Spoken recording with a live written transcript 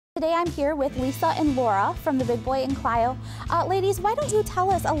Today I'm here with Lisa and Laura from the Big Boy and Clio. Ladies, why don't you tell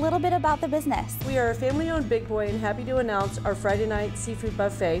us a little bit about the business? We are a family-owned Big Boy and happy to announce our Friday night seafood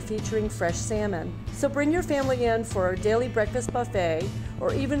buffet featuring fresh salmon. So bring your family in for our daily breakfast buffet,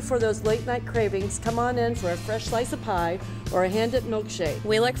 or even for those late night cravings, come on in for a fresh slice of pie or a hand-dipped milkshake.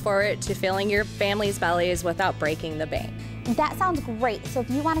 We look forward to filling your family's bellies without breaking the bank. That sounds great. So if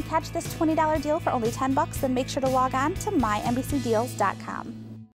you want to catch this $20 deal for only $10, then make sure to log on to minbcdeals.com.